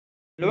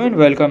Hello and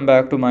welcome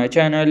back to my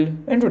channel.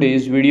 In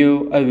today's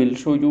video, I will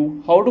show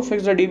you how to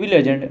fix the DB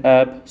Legend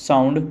app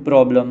sound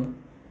problem.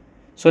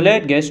 So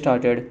let's get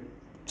started.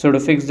 So to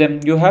fix them,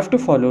 you have to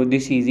follow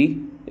these easy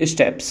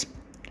steps.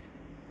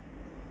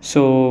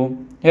 So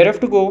here you have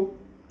to go.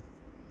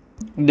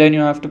 Then you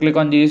have to click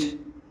on this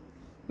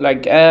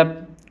like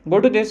app. Go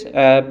to this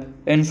app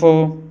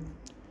info.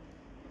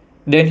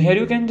 Then here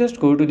you can just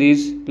go to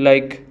this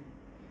like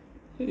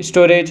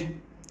storage,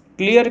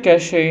 clear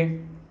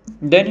cache.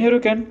 Then here you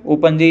can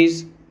open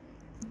these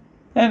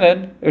and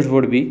then it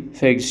would be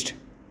fixed.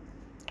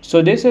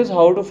 So this is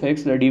how to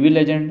fix the DB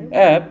Legend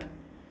app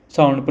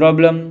sound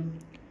problem.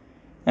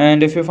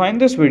 And if you find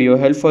this video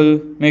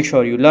helpful, make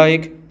sure you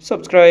like,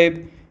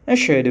 subscribe and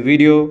share the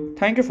video.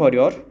 Thank you for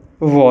your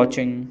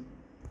watching.